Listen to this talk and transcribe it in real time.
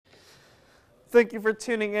Thank you for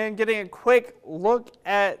tuning in. Getting a quick look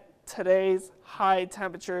at today's high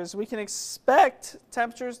temperatures. We can expect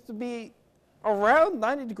temperatures to be around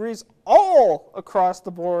 90 degrees all across the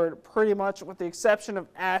board, pretty much with the exception of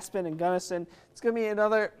Aspen and Gunnison. It's going to be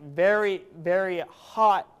another very, very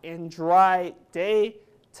hot and dry day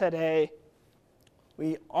today.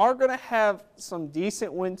 We are going to have some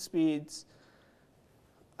decent wind speeds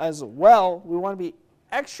as well. We want to be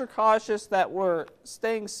extra cautious that we're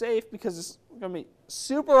staying safe because it's going to be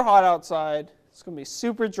super hot outside. It's going to be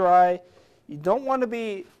super dry. You don't want to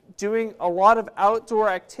be doing a lot of outdoor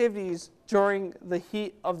activities during the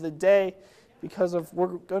heat of the day because we're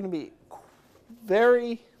going to be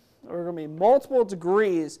multiple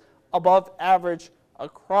degrees above average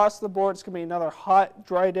across the board. It's going to be another hot,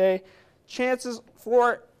 dry day. Chances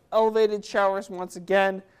for elevated showers once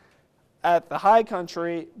again at the high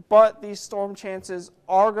country, but these storm chances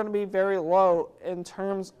are going to be very low in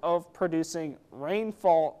terms of producing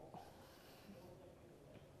rainfall